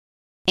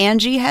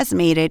Angie has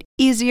made it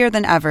easier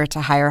than ever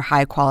to hire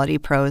high-quality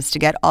pros to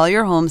get all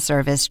your home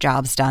service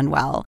jobs done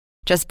well.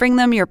 Just bring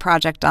them your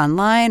project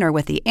online or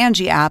with the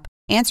Angie app,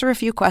 answer a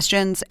few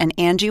questions, and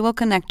Angie will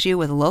connect you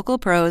with local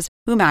pros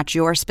who match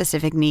your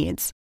specific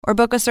needs. Or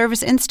book a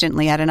service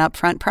instantly at an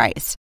upfront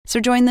price. So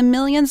join the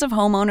millions of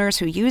homeowners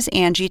who use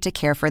Angie to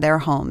care for their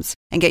homes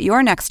and get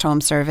your next home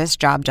service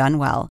job done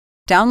well.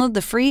 Download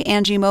the free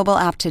Angie mobile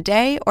app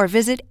today or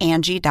visit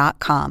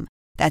Angie.com.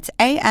 That's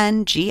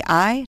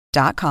ANGI.com.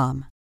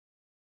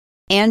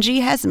 Angie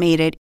has made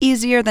it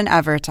easier than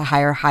ever to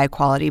hire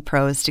high-quality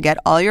pros to get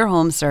all your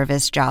home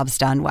service jobs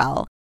done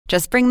well.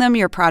 Just bring them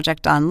your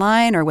project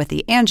online or with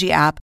the Angie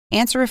app,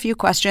 answer a few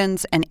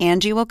questions, and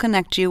Angie will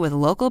connect you with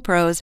local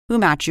pros who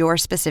match your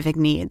specific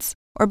needs.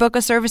 Or book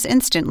a service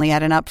instantly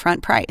at an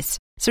upfront price.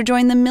 So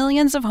join the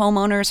millions of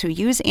homeowners who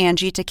use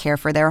Angie to care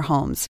for their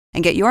homes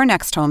and get your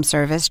next home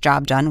service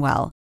job done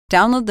well.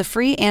 Download the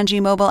free Angie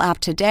mobile app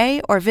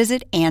today or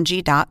visit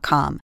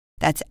Angie.com.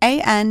 That's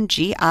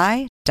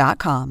ANGI.com.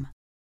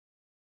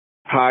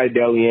 Hi,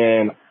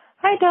 Delianne.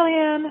 Hi,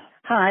 Delianne.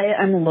 Hi,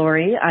 I'm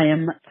Lori. I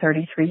am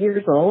 33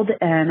 years old,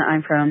 and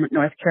I'm from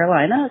North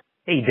Carolina.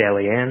 Hey,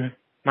 Delianne.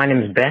 My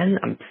name is Ben.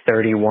 I'm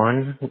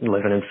 31,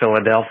 living in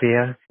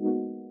Philadelphia.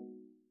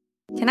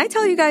 Can I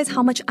tell you guys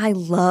how much I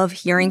love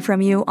hearing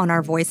from you on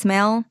our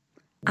voicemail?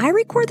 I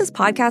record this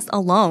podcast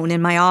alone in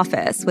my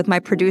office with my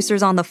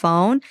producers on the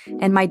phone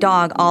and my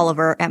dog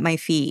Oliver at my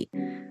feet.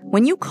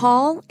 When you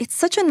call, it's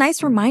such a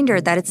nice reminder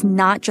that it's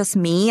not just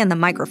me and the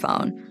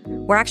microphone.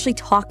 We're actually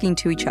talking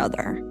to each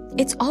other.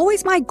 It's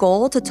always my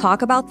goal to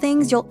talk about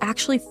things you'll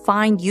actually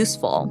find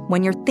useful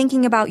when you're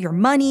thinking about your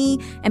money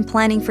and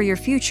planning for your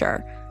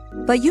future.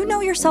 But you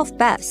know yourself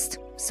best.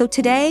 So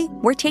today,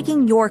 we're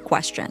taking your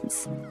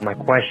questions. My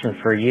question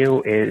for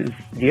you is,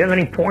 do you have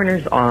any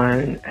pointers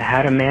on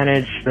how to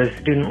manage the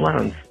student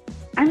loans?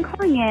 I'm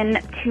calling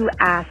in to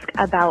ask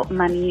about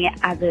money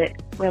as it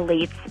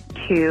relates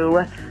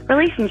to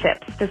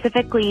relationships.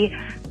 Specifically,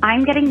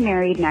 I'm getting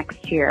married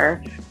next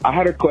year. I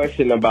had a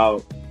question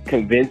about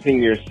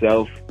convincing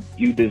yourself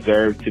you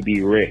deserve to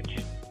be rich.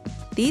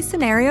 These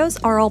scenarios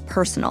are all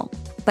personal,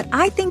 but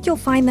I think you'll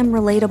find them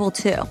relatable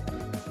too.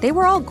 They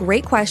were all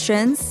great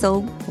questions,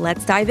 so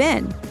let's dive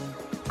in.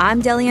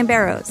 I'm Delianne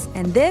Barrows,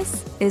 and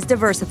this is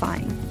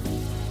Diversifying.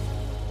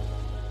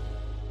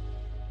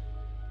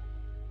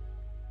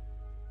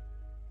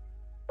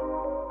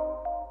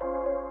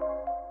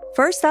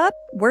 First up,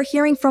 we're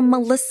hearing from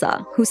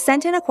Melissa, who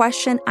sent in a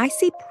question I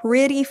see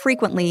pretty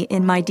frequently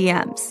in my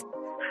DMs.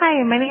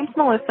 Hi, my name's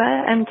Melissa.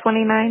 I'm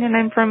 29 and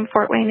I'm from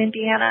Fort Wayne,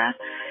 Indiana.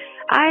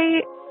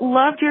 I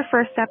loved your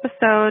first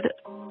episode,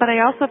 but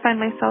I also find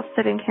myself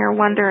sitting here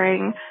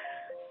wondering,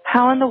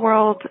 how in the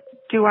world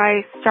do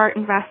I start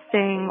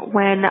investing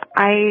when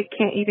I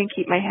can't even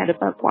keep my head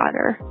above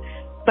water?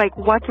 Like,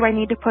 what do I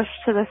need to push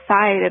to the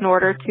side in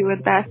order to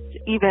invest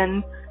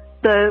even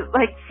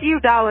the few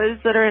dollars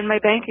that are in my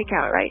bank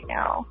account right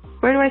now?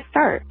 Where do I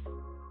start?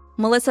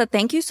 Melissa,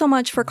 thank you so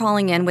much for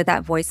calling in with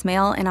that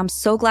voicemail. And I'm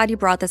so glad you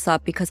brought this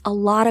up because a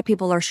lot of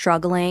people are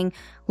struggling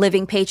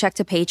living paycheck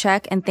to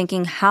paycheck and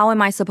thinking, how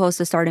am I supposed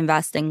to start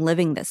investing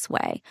living this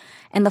way?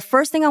 And the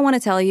first thing I want to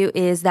tell you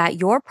is that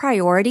your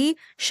priority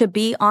should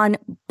be on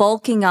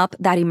bulking up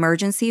that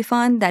emergency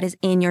fund that is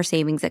in your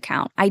savings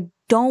account. I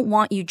don't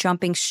want you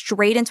jumping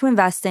straight into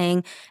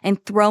investing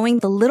and throwing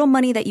the little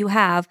money that you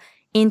have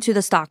into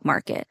the stock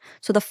market.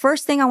 So the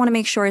first thing I want to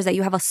make sure is that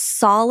you have a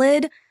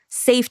solid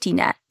safety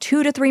net,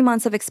 2 to 3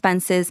 months of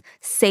expenses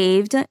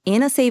saved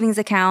in a savings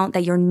account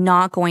that you're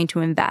not going to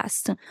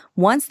invest.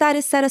 Once that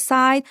is set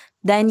aside,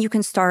 then you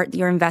can start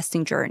your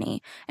investing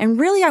journey. And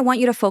really, I want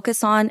you to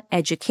focus on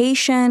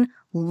education,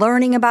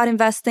 learning about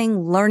investing,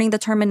 learning the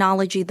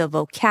terminology, the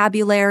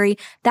vocabulary.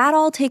 That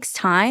all takes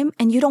time,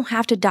 and you don't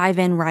have to dive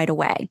in right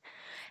away.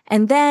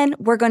 And then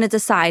we're going to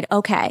decide,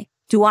 okay,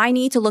 do I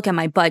need to look at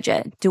my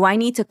budget? Do I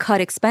need to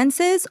cut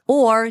expenses,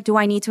 or do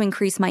I need to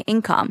increase my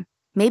income?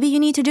 Maybe you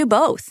need to do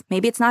both.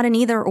 Maybe it's not an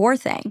either or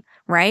thing,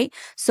 right?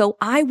 So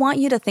I want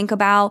you to think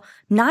about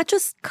not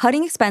just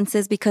cutting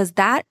expenses, because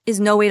that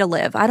is no way to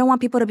live. I don't want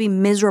people to be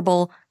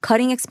miserable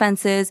cutting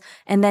expenses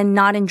and then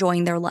not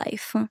enjoying their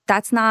life.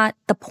 That's not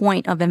the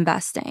point of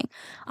investing.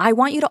 I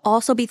want you to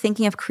also be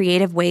thinking of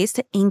creative ways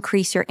to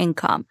increase your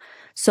income.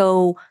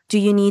 So do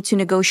you need to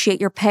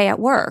negotiate your pay at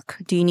work?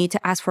 Do you need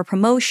to ask for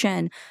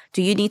promotion?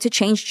 Do you need to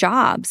change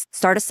jobs?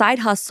 Start a side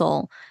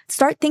hustle?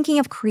 Start thinking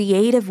of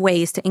creative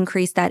ways to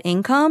increase that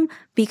income,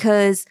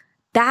 because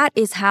that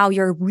is how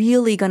you're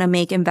really going to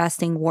make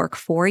investing work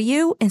for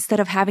you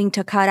instead of having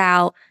to cut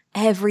out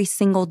every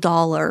single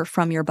dollar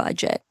from your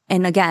budget.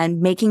 And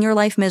again, making your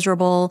life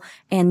miserable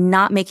and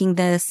not making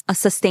this a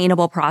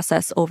sustainable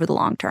process over the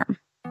long term.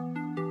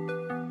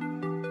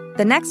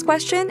 The next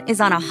question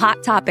is on a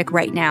hot topic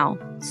right now,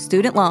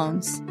 student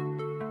loans.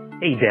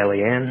 Hey,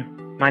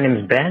 Delianne. My name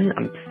is Ben.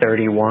 I'm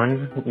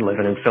 31,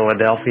 living in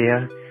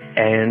Philadelphia,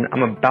 and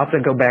I'm about to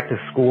go back to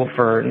school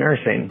for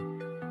nursing.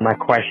 My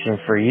question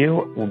for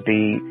you will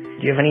be, do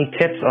you have any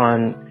tips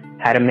on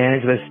how to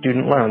manage those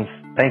student loans?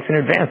 Thanks in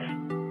advance.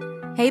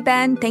 Hey,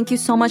 Ben, thank you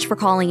so much for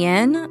calling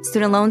in.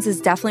 Student loans is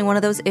definitely one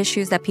of those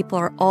issues that people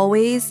are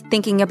always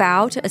thinking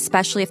about,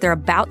 especially if they're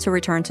about to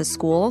return to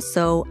school.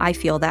 So I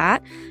feel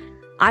that.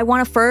 I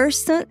want to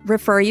first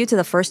refer you to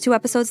the first 2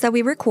 episodes that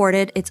we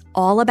recorded. It's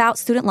all about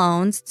student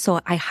loans. So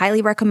I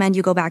highly recommend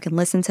you go back and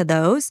listen to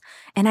those.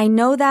 And I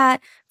know that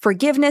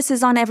forgiveness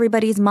is on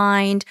everybody's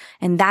mind,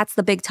 and that's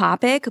the big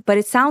topic, but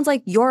it sounds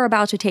like you're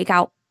about to take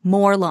out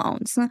more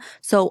loans.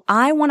 So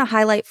I want to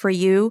highlight for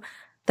you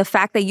the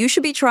fact that you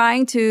should be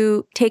trying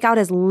to take out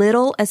as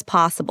little as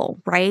possible,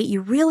 right?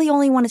 You really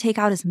only want to take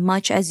out as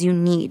much as you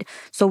need.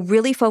 So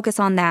really focus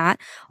on that.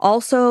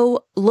 Also,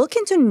 look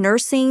into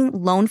nursing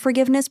loan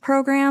forgiveness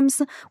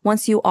programs.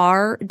 Once you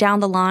are down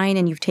the line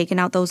and you've taken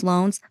out those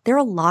loans, there are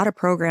a lot of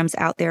programs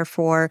out there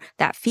for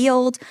that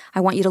field. I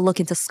want you to look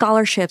into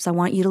scholarships. I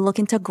want you to look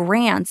into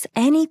grants,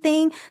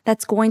 anything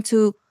that's going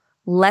to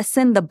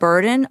lessen the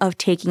burden of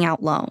taking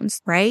out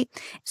loans, right?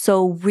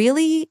 So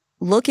really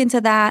look into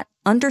that,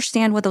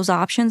 understand what those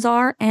options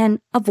are, and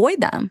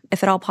avoid them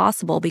if at all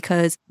possible,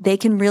 because they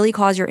can really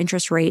cause your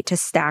interest rate to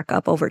stack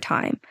up over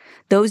time.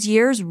 Those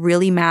years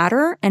really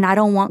matter, and I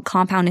don't want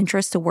compound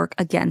interest to work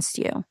against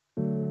you.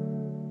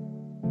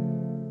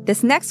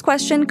 This next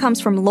question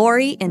comes from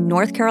Lori in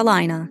North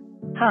Carolina.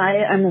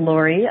 Hi, I'm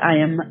Lori. I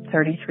am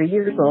 33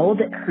 years old,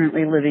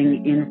 currently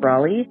living in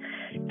Raleigh,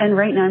 and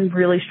right now I'm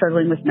really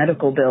struggling with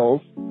medical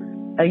bills.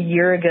 A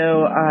year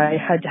ago, I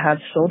had to have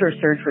shoulder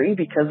surgery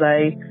because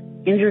I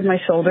injured my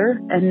shoulder,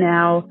 and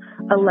now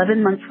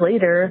 11 months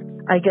later,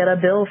 I get a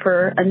bill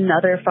for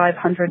another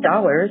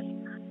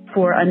 $500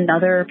 for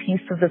another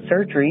piece of the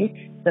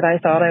surgery that I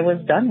thought I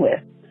was done with.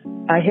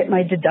 I hit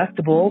my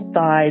deductible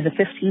by the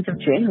 15th of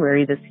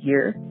January this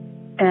year,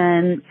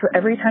 and for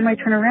every time I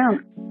turn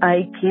around,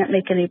 I can't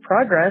make any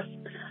progress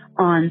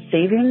on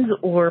savings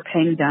or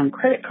paying down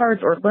credit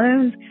cards or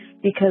loans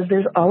because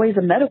there's always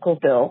a medical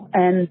bill.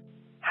 And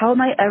how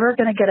am I ever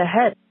going to get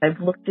ahead? I've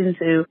looked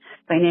into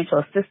financial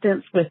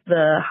assistance with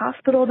the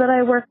hospital that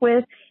I work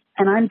with,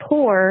 and I'm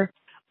poor,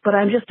 but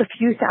I'm just a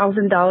few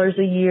 $1,000s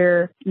a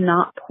year,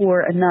 not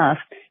poor enough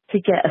to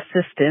get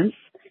assistance.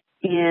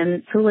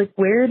 And so,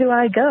 where do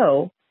I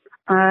go?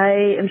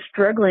 I am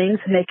struggling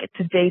to make it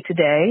to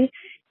day,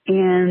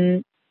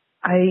 and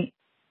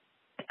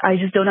I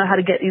just don't know how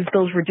to get these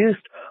bills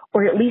reduced,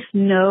 or at least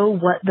know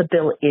what the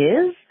bill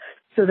is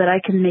so that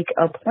I can make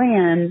a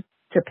plan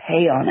to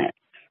pay on it.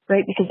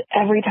 Right? Because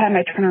every time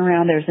I turn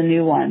around, there's a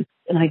new one,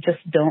 and I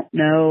just don't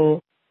know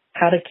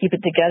how to keep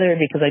it together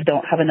because I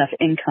don't have enough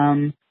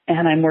income,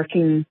 and I'm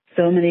working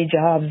so many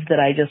jobs that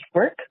I just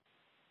work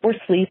or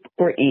sleep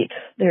or eat.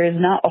 There is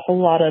not a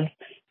whole lot of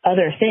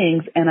other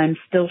things, and I'm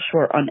still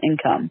short on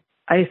income.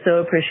 I so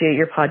appreciate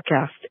your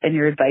podcast and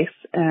your advice,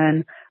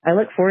 and I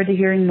look forward to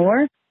hearing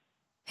more.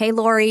 Hey,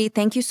 Lori,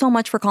 thank you so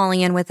much for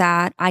calling in with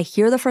that. I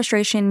hear the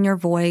frustration in your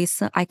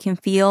voice. I can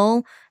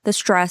feel the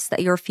stress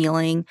that you're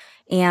feeling,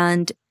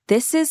 and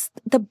this is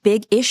the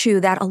big issue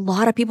that a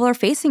lot of people are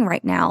facing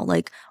right now.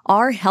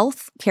 Our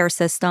healthcare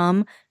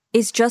system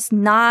is just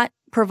not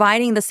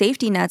providing the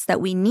safety nets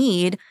that we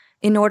need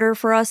in order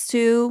for us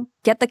to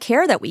get the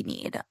care that we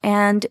need.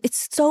 And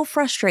it's so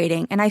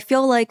frustrating. And I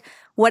feel like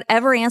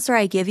whatever answer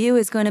I give you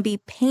is going to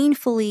be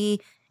painfully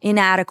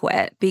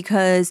inadequate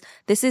because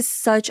this is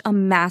such a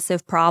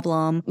massive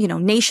problem,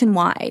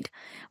 nationwide.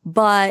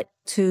 But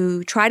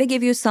to try to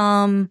give you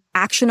some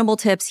actionable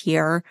tips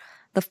here,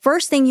 the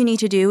first thing you need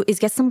to do is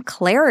get some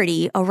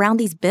clarity around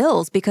these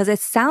bills because it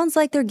sounds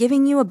like they're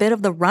giving you a bit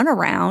of the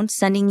runaround,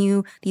 sending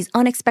you these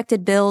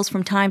unexpected bills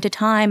from time to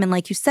time. And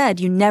like you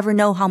said, you never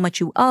know how much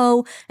you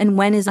owe and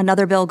when is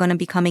another bill going to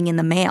be coming in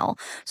the mail.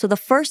 So the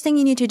first thing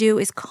you need to do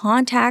is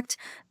contact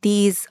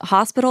these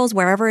hospitals,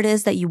 wherever it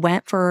is that you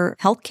went for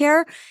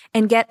healthcare,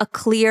 and get a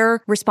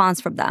clear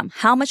response from them.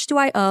 How much do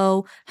I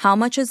owe? How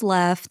much is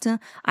left?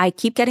 I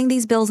keep getting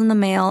these bills in the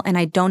mail and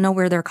I don't know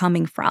where they're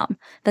coming from.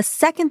 The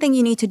second thing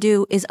you need to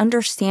do is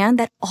understand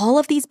that all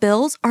of these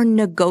bills are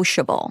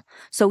negotiable.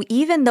 So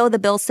even though the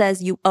bill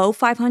says you owe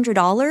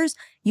 $500,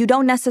 you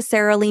don't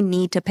necessarily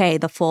need to pay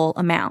the full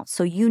amount.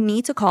 So you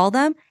need to call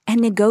them and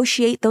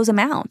negotiate those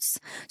amounts.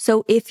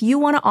 So if you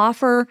want to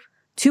offer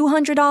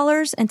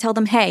 $200 and tell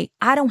them, hey,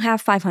 I don't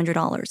have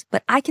 $500,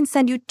 but I can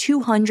send you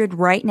 $200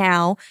 right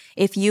now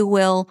if you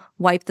will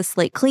wipe the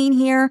slate clean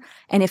here.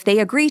 And if they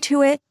agree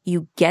to it,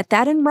 you get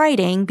that in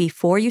writing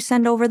before you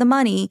send over the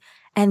money,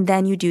 and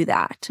then you do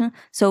that.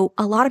 So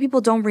a lot of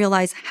people don't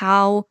realize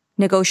how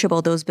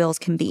negotiable those bills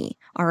can be.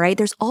 All right.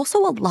 There's also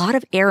a lot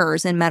of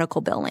errors in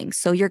medical billing.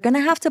 So you're going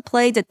to have to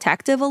play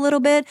detective a little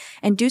bit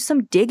and do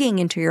some digging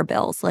into your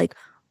bills.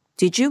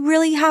 Did you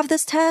really have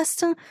this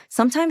test?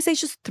 Sometimes they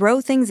just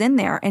throw things in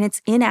there and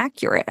it's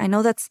inaccurate. I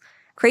know that's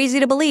crazy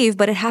to believe,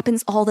 but it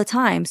happens all the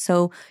time.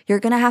 So you're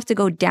going to have to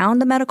go down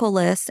the medical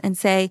list and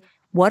say,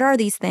 what are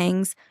these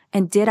things?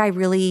 And did I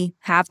really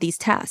have these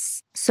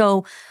tests?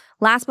 So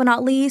Last but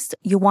not least,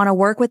 you want to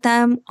work with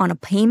them on a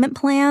payment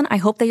plan. I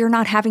hope that you're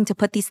not having to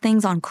put these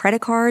things on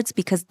credit cards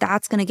because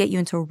that's going to get you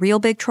into real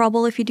big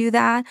trouble if you do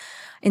that.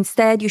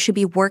 Instead, you should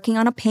be working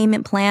on a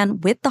payment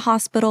plan with the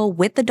hospital,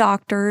 with the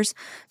doctors,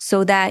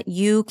 so that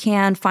you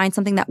can find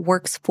something that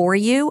works for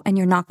you and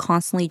you're not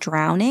constantly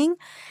drowning.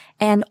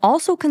 And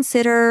also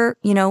consider,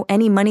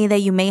 any money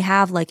that you may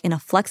have like in a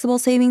flexible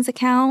savings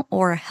account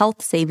or a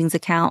health savings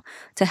account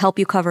to help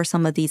you cover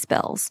some of these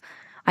bills.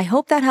 I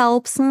hope that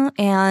helps,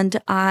 and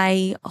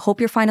I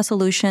hope you find a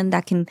solution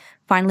that can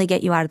finally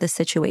get you out of this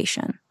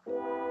situation.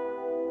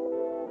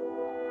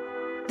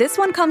 This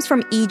one comes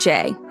from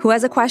EJ, who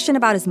has a question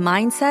about his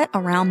mindset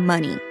around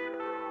money.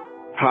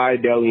 Hi,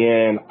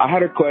 Delianne. I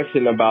had a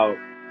question about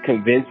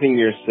convincing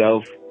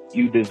yourself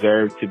you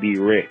deserve to be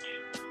rich.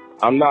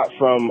 I'm not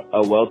from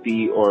a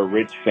wealthy or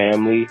rich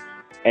family,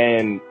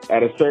 and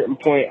at a certain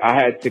point, I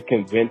had to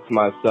convince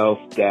myself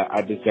that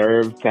I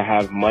deserved to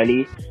have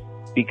money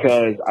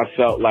because I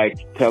felt like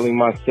telling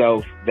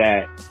myself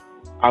that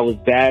I was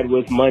bad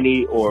with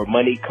money or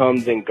money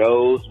comes and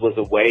goes was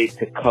a way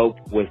to cope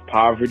with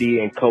poverty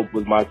and cope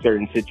with my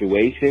certain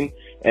situation.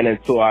 And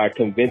until I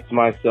convinced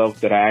myself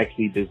that I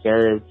actually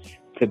deserved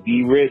to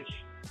be rich,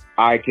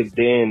 I could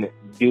then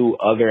do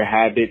other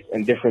habits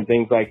and different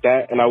things like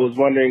that. And I was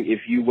wondering if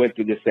you went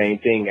through the same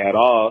thing at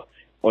all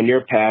on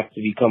your path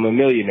to become a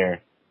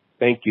millionaire.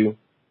 Thank you.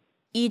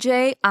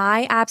 EJ,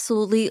 I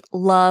absolutely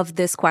love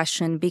this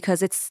question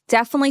because it's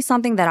definitely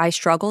something that I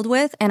struggled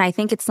with. And I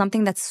think it's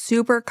something that's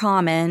super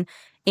common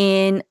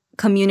in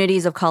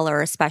communities of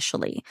color,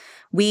 especially.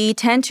 We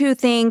tend to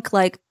think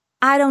like,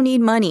 I don't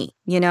need money,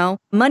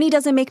 Money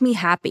doesn't make me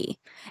happy.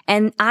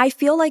 And I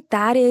feel like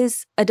that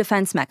is a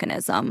defense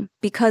mechanism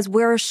because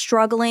we're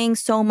struggling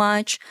so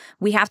much.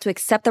 We have to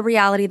accept the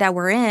reality that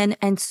we're in.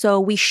 And so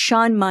we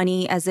shun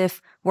money as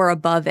if we're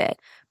above it.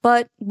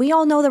 But we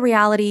all know the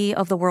reality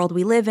of the world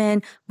we live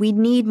in. We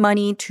need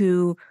money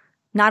to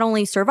not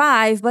only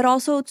survive, but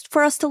also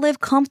for us to live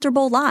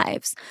comfortable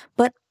lives.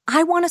 But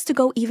I want us to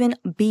go even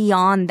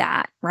beyond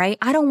that, right?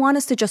 I don't want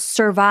us to just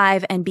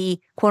survive and be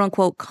quote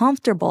unquote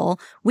comfortable.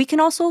 We can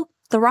also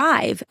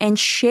thrive and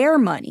share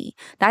money.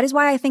 That is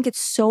why I think it's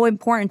so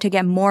important to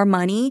get more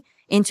money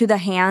into the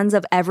hands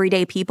of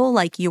everyday people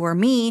like you or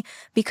me,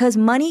 because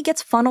money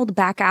gets funneled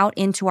back out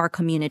into our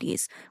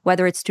communities,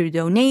 whether it's through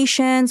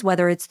donations,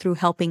 whether it's through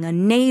helping a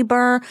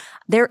neighbor.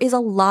 There is a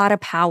lot of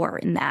power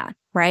in that,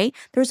 right?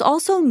 There's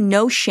also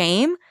no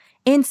shame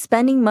in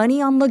spending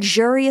money on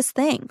luxurious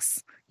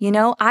things.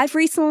 I've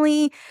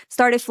recently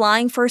started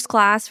flying first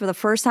class for the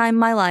first time in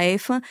my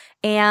life.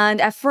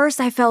 And at first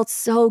I felt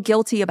so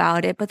guilty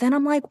about it. But then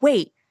I'm like,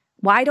 wait,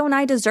 why don't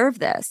I deserve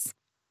this?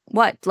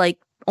 What, like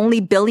only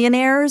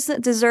billionaires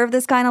deserve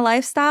this kind of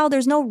lifestyle?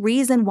 There's no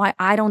reason why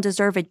I don't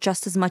deserve it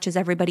just as much as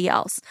everybody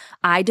else.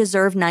 I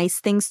deserve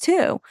nice things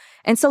too.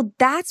 And so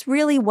that's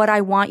really what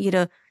I want you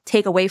to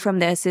take away from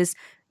this is,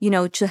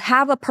 to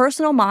have a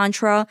personal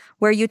mantra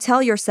where you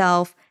tell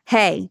yourself,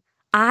 hey,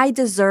 I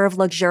deserve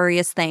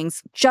luxurious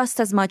things just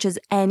as much as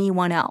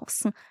anyone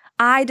else.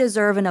 I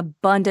deserve an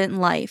abundant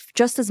life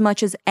just as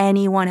much as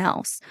anyone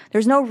else.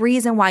 There's no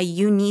reason why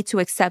you need to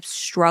accept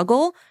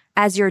struggle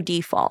as your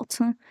default.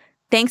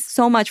 Thanks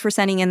so much for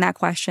sending in that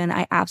question.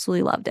 I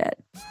absolutely loved it.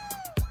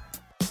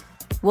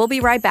 We'll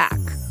be right back.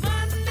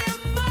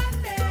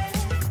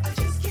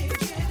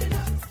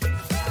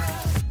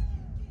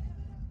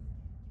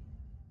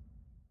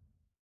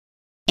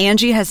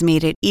 Angie has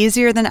made it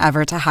easier than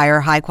ever to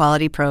hire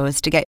high-quality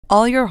pros to get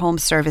all your home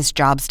service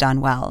jobs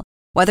done well.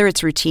 Whether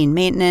it's routine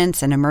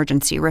maintenance, an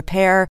emergency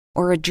repair,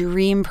 or a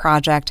dream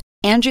project,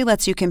 Angie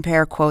lets you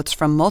compare quotes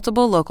from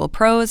multiple local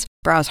pros,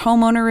 browse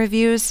homeowner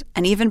reviews,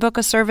 and even book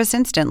a service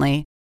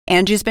instantly.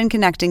 Angie's been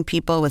connecting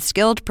people with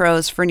skilled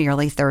pros for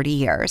nearly 30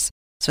 years.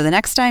 So the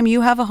next time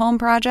you have a home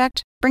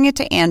project, bring it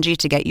to Angie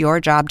to get your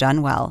job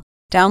done well.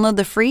 Download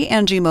the free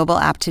Angie mobile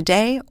app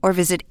today or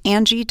visit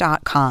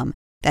Angie.com.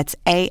 That's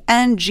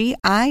ANGI.com.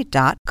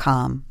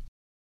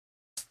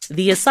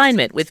 The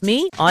Assignment with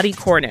me, Audie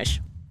Cornish.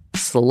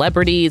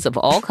 Celebrities of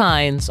all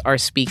kinds are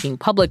speaking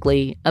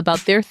publicly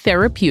about their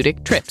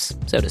therapeutic trips,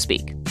 so to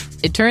speak.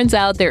 It turns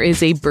out there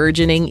is a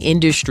burgeoning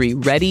industry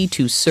ready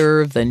to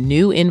serve the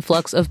new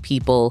influx of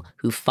people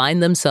who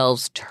find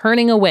themselves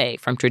turning away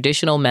from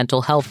traditional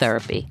mental health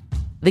therapy.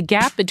 The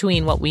gap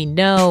between what we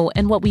know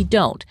and what we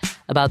don't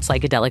about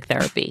psychedelic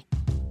therapy.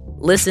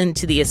 Listen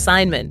to The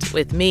Assignment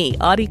with me,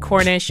 Audie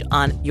Cornish,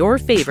 on your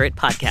favorite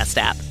podcast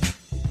app.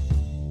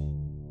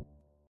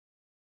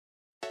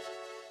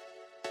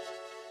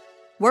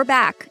 We're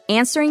back,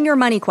 answering your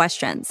money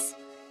questions.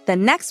 The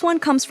next one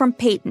comes from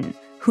Peyton,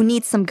 who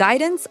needs some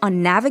guidance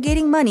on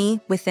navigating money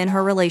within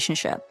her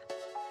relationship.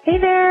 Hey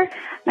there,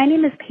 my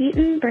name is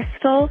Peyton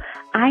Bristol.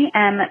 I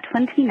am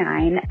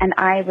 29 and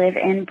I live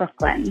in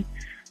Brooklyn.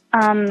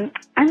 I'm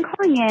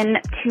calling in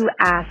to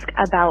ask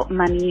about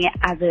money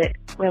as it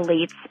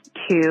relates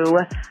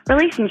to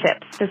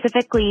relationships.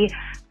 Specifically,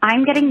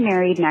 I'm getting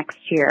married next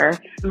year.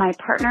 My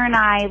partner and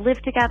I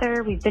live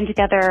together. We've been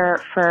together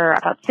for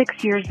about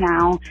 6 years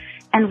now.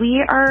 And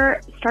we are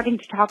starting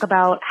to talk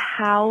about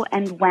how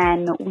and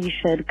when we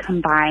should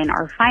combine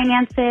our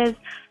finances.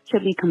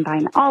 Should we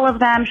combine all of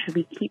them? Should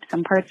we keep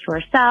some parts to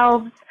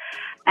ourselves?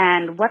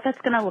 And what that's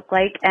going to look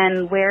like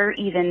and where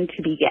even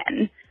to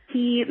begin.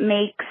 He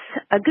makes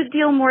a good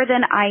deal more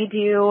than I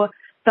do,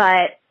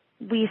 but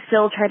we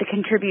still try to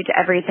contribute to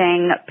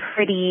everything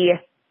pretty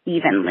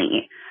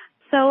evenly.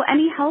 So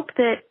any help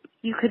that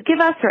you could give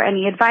us or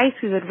any advice,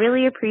 we would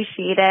really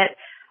appreciate it.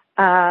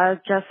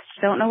 Just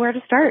don't know where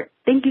to start.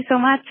 Thank you so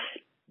much.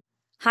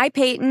 Hi,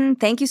 Peyton.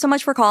 Thank you so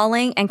much for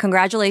calling and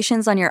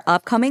congratulations on your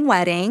upcoming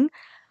wedding.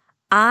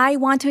 I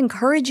want to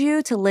encourage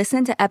you to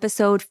listen to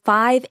episode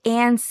 5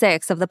 and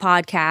 6 of the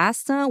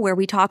podcast, where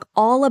we talk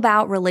all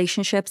about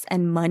relationships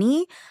and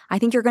money. I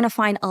think you're going to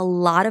find a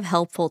lot of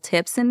helpful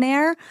tips in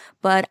there,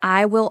 but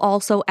I will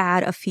also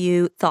add a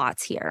few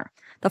thoughts here.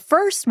 The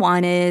first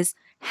one is,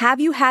 have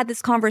you had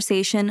this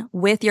conversation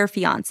with your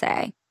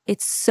fiance?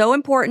 It's so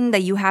important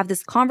that you have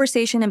this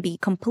conversation and be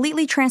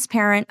completely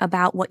transparent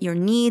about what your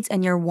needs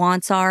and your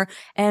wants are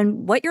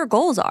and what your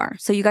goals are,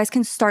 so you guys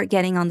can start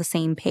getting on the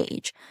same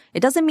page. It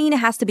doesn't mean it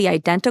has to be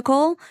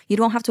identical. You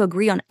don't have to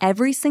agree on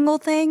every single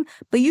thing,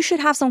 but you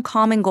should have some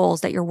common goals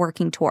that you're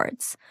working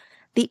towards.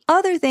 The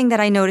other thing that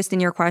I noticed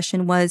in your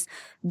question was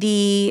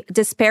the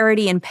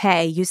disparity in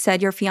pay. You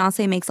said your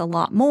fiance makes a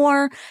lot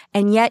more,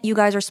 and yet you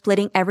guys are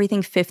splitting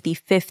everything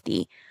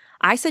 50-50.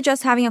 I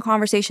suggest having a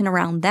conversation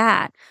around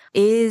that.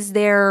 Is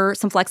there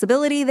some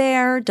flexibility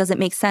there? Does it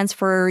make sense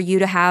for you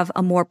to have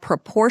a more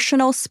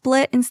proportional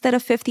split instead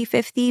of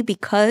 50-50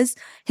 because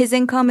his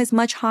income is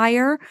much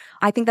higher?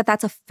 I think that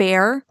that's a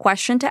fair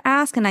question to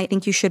ask, and I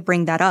think you should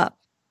bring that up.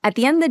 At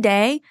the end of the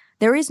day,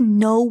 there is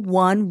no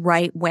one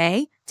right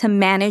way to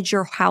manage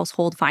your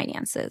household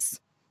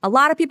finances. A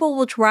lot of people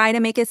will try to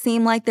make it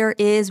seem like there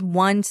is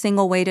one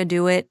single way to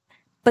do it,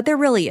 but there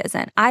really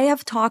isn't. I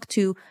have talked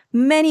to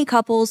many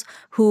couples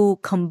who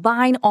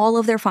combine all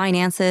of their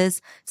finances,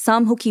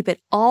 some who keep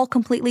it all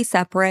completely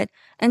separate,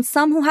 and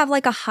some who have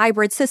like a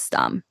hybrid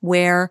system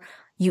where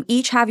you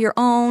each have your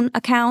own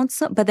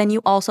accounts, but then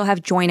you also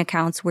have joint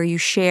accounts where you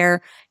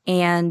share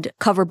and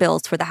cover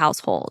bills for the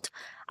household.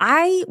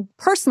 I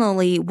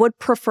personally would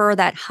prefer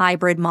that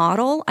hybrid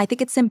model. I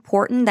think it's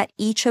important that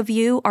each of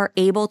you are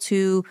able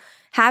to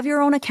have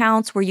your own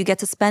accounts where you get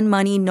to spend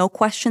money, no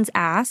questions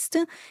asked.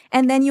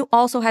 And then you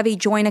also have a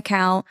joint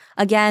account,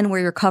 again,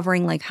 where you're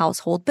covering like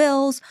household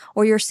bills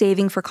or you're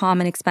saving for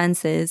common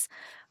expenses.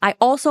 I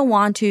also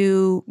want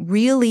to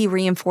really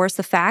reinforce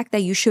the fact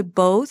that you should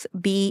both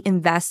be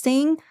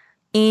investing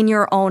in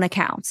your own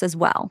accounts as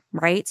well,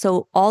 right?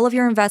 So all of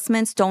your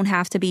investments don't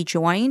have to be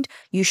joined.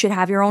 You should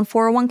have your own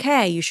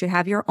 401k. You should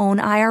have your own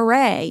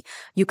IRA.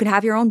 You could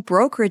have your own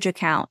brokerage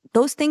account.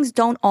 Those things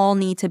don't all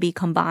need to be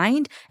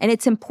combined. And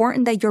it's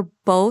important that you're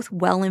both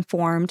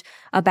well-informed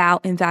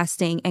about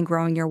investing and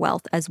growing your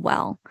wealth as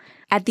well.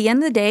 At the end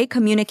of the day,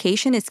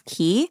 communication is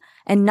key,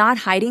 and not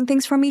hiding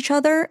things from each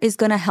other is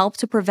going to help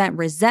to prevent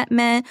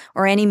resentment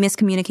or any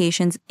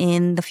miscommunications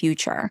in the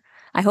future.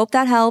 I hope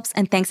that helps,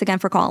 and thanks again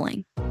for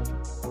calling.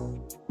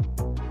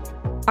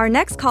 Our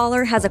next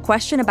caller has a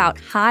question about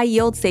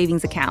high-yield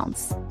savings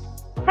accounts.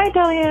 Hi,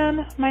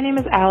 Delianne. My name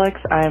is Alex.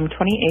 I'm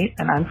 28,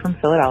 and I'm from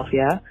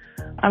Philadelphia.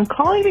 I'm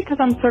calling because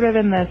I'm sort of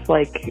in this,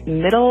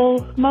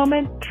 middle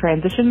moment,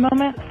 transition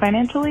moment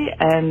financially,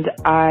 and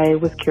I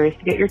was curious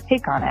to get your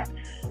take on it.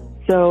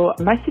 So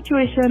my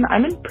situation,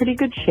 I'm in pretty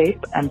good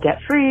shape. I'm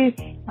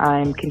debt-free.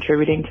 I'm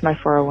contributing to my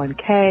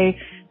 401k,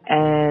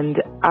 and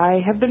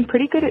I have been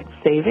pretty good at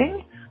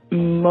saving.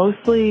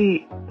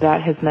 Mostly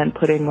that has meant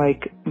putting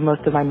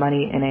most of my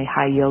money in a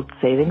high yield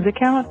savings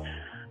account.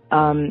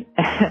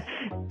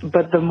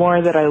 But the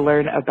more that I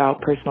learn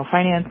about personal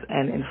finance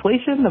and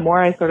inflation, the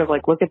more I sort of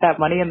look at that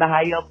money in the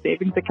high yield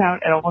savings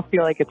account and almost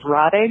feel like it's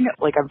rotting,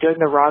 like I'm doing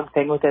the wrong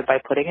thing with it by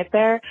putting it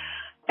there.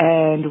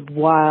 And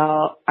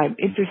while I'm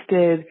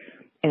interested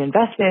in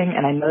investing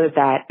and I know that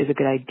that is a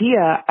good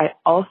idea, I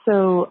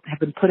also have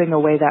been putting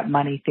away that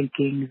money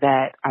thinking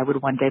that I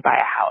would one day buy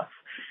a house.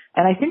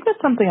 And I think that's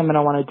something I'm going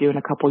to want to do in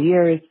a couple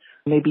years,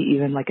 maybe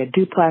even like a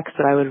duplex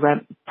that I would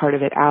rent part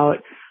of it out.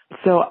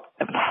 So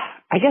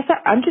I guess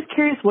I'm just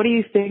curious, what do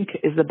you think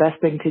is the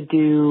best thing to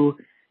do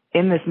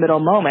in this middle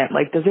moment?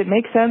 Does it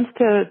make sense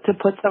to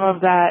put some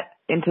of that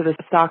into the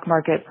stock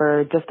market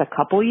for just a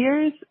couple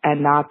years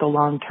and not the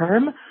long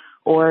term?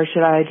 Or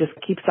should I just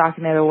keep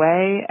stocking it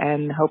away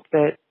and hope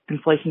that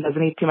inflation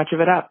doesn't eat too much of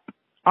it up?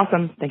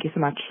 Awesome. Thank you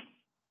so much.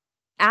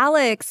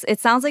 Alex, it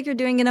sounds like you're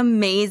doing an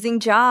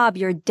amazing job.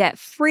 You're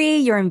debt-free.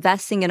 You're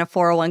investing in a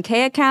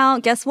 401k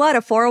account. Guess what?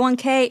 A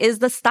 401k is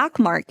the stock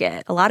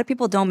market. A lot of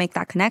people don't make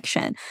that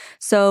connection.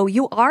 So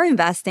you are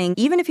investing,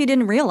 even if you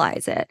didn't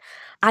realize it.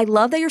 I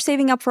love that you're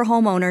saving up for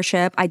home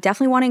ownership. I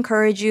definitely want to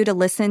encourage you to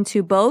listen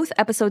to both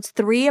episodes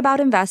 3 about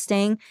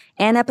investing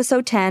and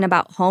episode 10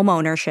 about home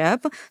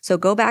ownership. So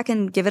go back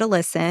and give it a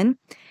listen.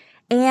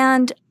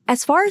 And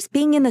as far as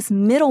being in this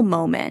middle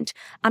moment,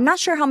 I'm not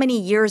sure how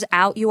many years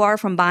out you are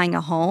from buying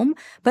a home,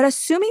 but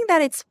assuming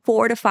that it's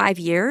 4 to 5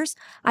 years,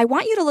 I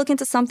want you to look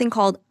into something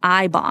called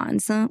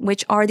I-bonds,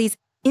 which are these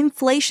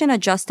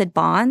inflation-adjusted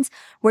bonds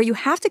where you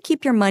have to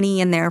keep your money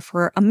in there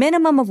for a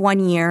minimum of 1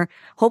 year,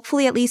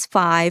 hopefully at least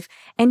 5,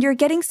 and you're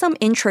getting some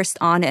interest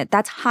on it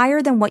that's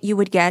higher than what you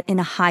would get in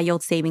a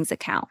high-yield savings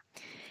account.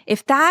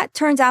 If that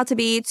turns out to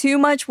be too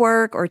much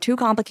work or too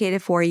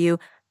complicated for you,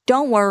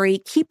 don't worry,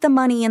 keep the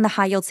money in the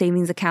high-yield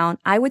savings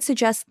account. I would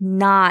suggest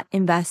not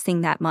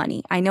investing that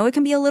money. I know it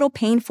can be a little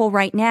painful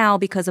right now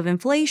because of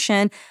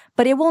inflation,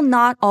 but it will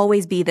not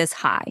always be this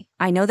high.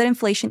 I know that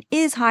inflation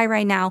is high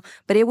right now,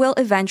 but it will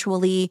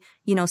eventually,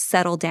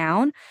 settle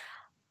down.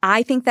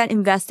 I think that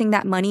investing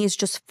that money is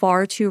just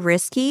far too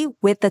risky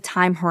with the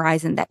time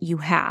horizon that you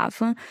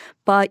have.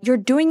 But you're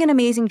doing an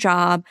amazing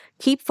job.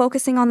 Keep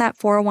focusing on that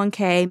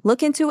 401k.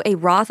 Look into a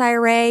Roth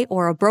IRA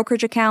or a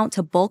brokerage account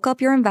to bulk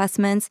up your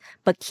investments,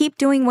 but keep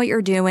doing what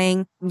you're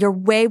doing. You're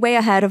way, way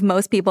ahead of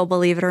most people,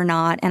 believe it or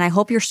not. And I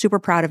hope you're super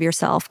proud of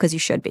yourself because you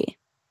should be.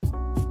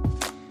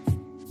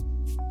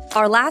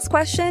 Our last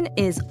question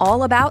is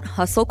all about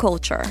hustle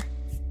culture.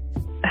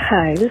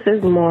 Hi, this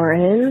is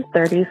Maureen,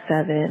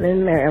 37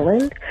 in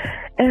Maryland,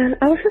 and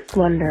I was just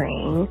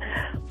wondering,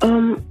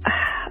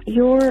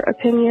 your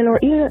opinion or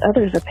even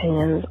others'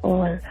 opinions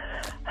on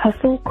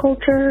hustle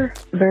culture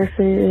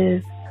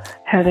versus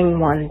having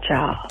one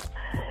job.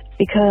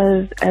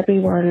 Because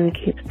everyone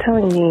keeps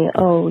telling me,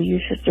 oh,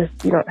 you're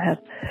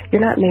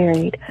not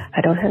married,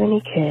 I don't have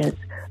any kids,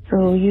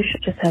 so you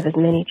should just have as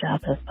many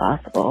jobs as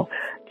possible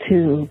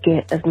to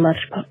get as much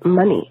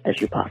money as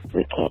you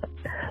possibly can.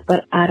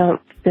 But I don't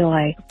feel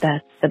like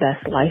that's the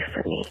best life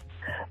for me.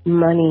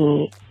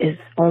 Money is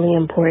only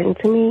important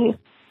to me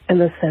in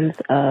the sense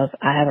of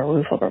I have a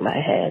roof over my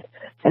head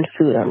and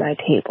food on my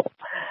table.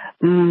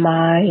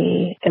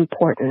 My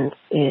importance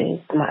is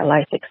my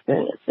life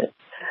experiences,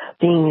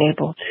 being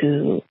able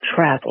to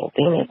travel,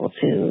 being able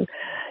to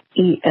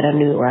eat at a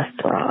new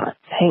restaurant,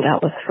 hang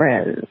out with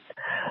friends.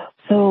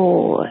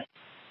 So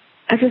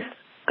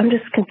I'm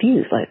just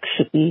confused. Like,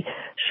 should we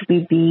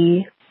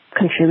be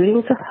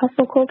contributing to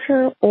hustle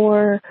culture,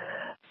 or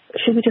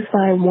should we just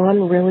find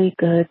one really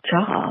good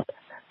job,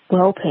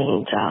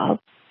 well-paying job,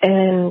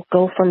 and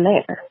go from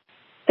there?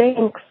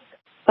 Thanks.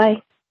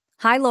 Bye.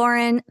 Hi,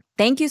 Lauren.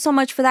 Thank you so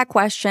much for that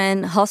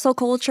question. Hustle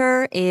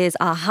culture is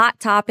a hot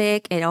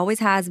topic. It always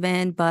has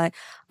been, but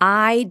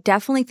I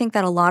definitely think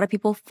that a lot of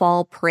people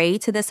fall prey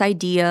to this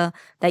idea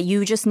that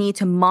you just need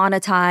to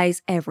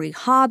monetize every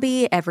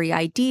hobby, every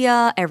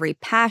idea, every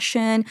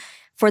passion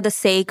for the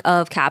sake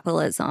of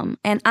capitalism.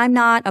 And I'm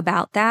not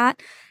about that.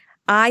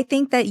 I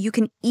think that you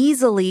can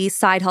easily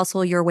side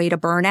hustle your way to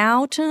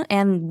burnout,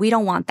 and we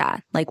don't want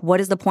that. Like, what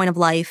is the point of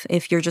life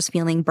if you're just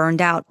feeling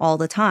burned out all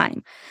the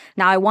time?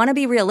 Now, I want to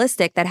be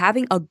realistic that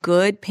having a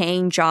good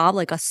paying job,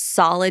 like a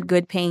solid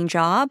good paying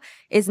job,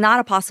 is not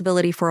a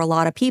possibility for a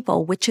lot of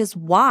people, which is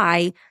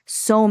why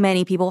so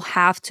many people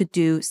have to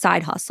do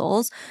side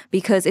hustles,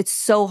 because it's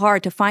so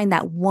hard to find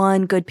that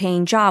one good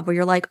paying job where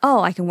you're like,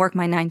 oh, I can work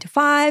my 9 to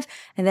 5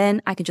 and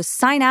then I can just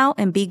sign out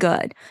and be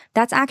good.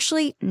 That's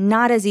actually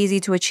not as easy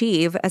to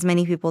achieve as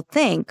many people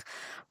think.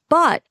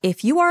 But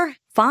if you are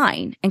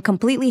fine and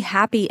completely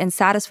happy and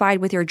satisfied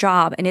with your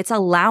job, and it's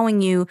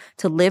allowing you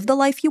to live the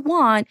life you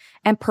want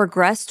and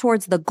progress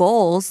towards the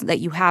goals that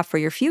you have for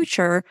your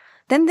future,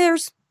 then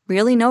there's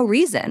really no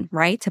reason,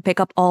 right, to pick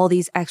up all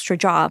these extra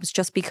jobs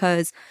just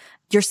because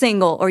you're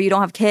single or you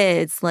don't have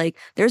kids. Like,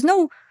 there's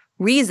no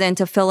reason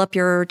to fill up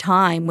your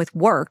time with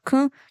work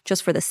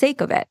just for the sake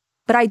of it.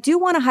 But I do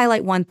want to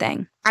highlight one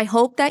thing. I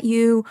hope that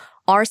you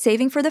are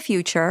saving for the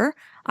future.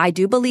 I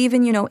do believe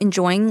in,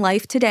 enjoying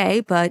life today,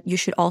 but you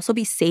should also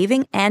be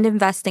saving and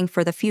investing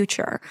for the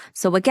future.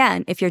 So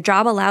again, if your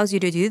job allows you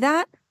to do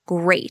that,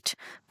 great.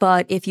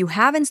 But if you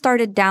haven't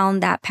started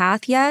down that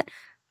path yet,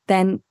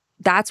 then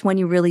that's when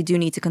you really do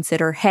need to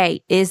consider,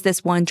 hey, is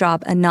this one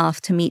job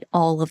enough to meet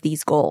all of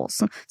these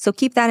goals? So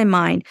keep that in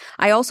mind.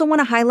 I also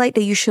want to highlight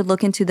that you should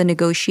look into the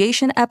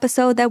negotiation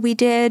episode that we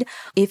did.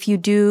 If you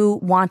do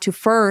want to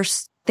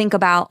first think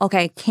about,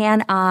 okay,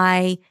 can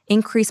I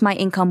increase my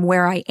income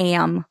where I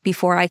am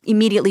before I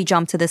immediately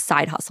jump to this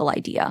side hustle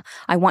idea?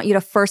 I want you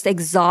to first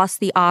exhaust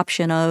the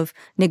option of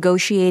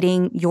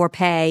negotiating your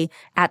pay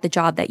at the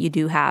job that you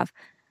do have.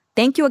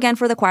 Thank you again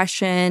for the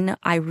question.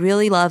 I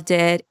really loved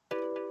it.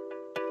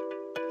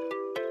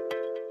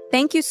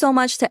 Thank you so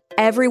much to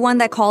everyone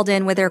that called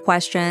in with their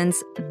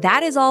questions.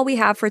 That is all we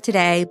have for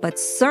today, but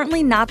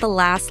certainly not the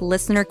last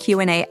listener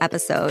Q&A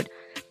episode.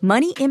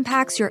 Money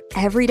impacts your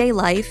everyday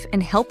life,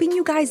 and helping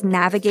you guys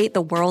navigate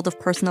the world of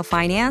personal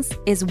finance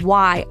is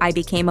why I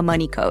became a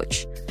money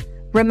coach.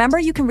 Remember,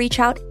 you can reach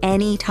out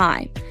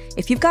anytime.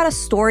 If you've got a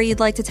story you'd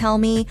like to tell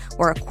me,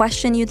 or a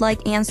question you'd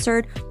like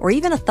answered, or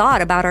even a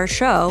thought about our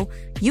show,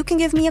 you can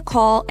give me a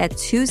call at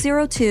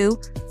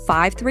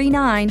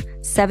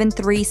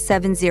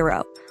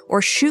 202-539-7370.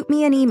 Or shoot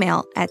me an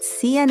email at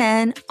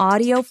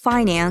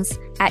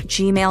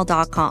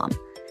cnnaudiofinance@gmail.com.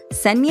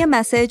 Send me a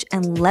message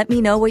and let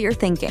me know what you're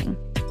thinking.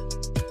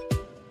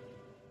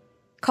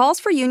 Calls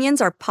for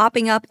unions are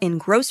popping up in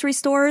grocery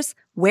stores,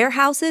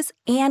 warehouses,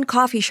 and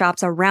coffee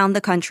shops around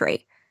the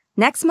country.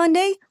 Next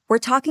Monday, we're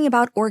talking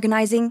about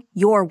organizing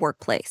your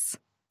workplace.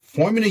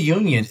 Forming a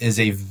union is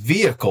a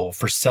vehicle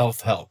for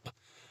self-help.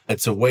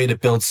 It's a way to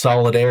build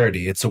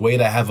solidarity. It's a way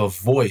to have a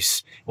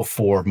voice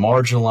for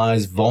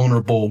marginalized,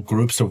 vulnerable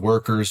groups of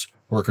workers,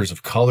 workers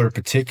of color in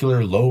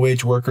particular,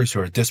 low-wage workers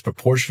who are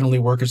disproportionately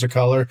workers of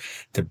color,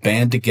 to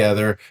band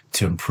together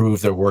to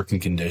improve their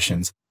working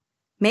conditions.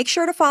 Make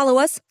sure to follow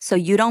us so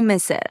you don't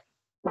miss it.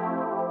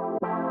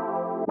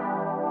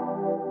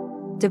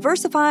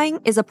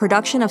 Diversifying is a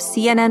production of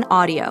CNN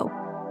Audio.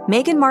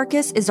 Megan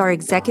Marcus is our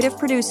executive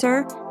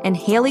producer, and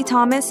Haley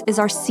Thomas is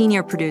our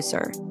senior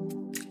producer.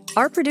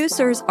 Our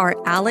producers are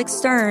Alex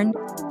Stern,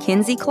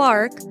 Kinsey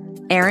Clark,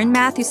 Aaron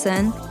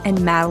Mathewson,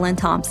 and Madeline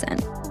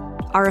Thompson.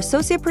 Our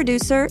associate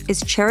producer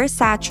is Cheris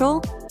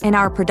Satchel, and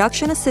our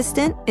production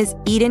assistant is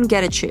Eden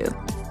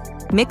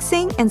Getachew.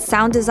 Mixing and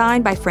sound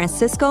design by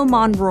Francisco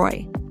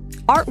Monroy.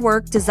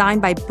 Artwork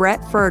designed by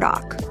Brett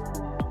Furdock.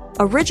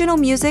 Original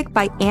music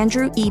by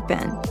Andrew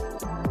Epen.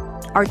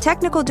 Our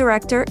technical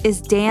director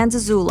is Dan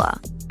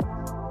Zazula.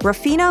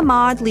 Rafina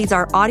Ahmad leads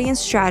our audience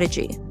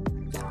strategy,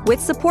 with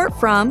support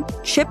from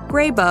Chip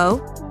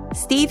Graybo,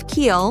 Steve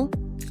Keel,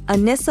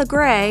 Anissa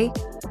Gray,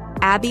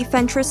 Abby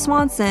Fentress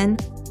Swanson,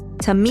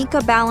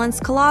 Tamika Balance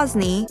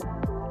Kolosny,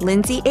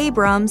 Lindsay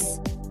Abrams,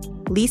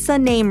 Lisa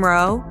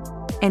Namro,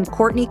 and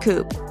Courtney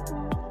Coop.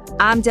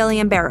 I'm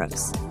Delian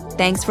Barrows.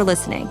 Thanks for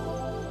listening.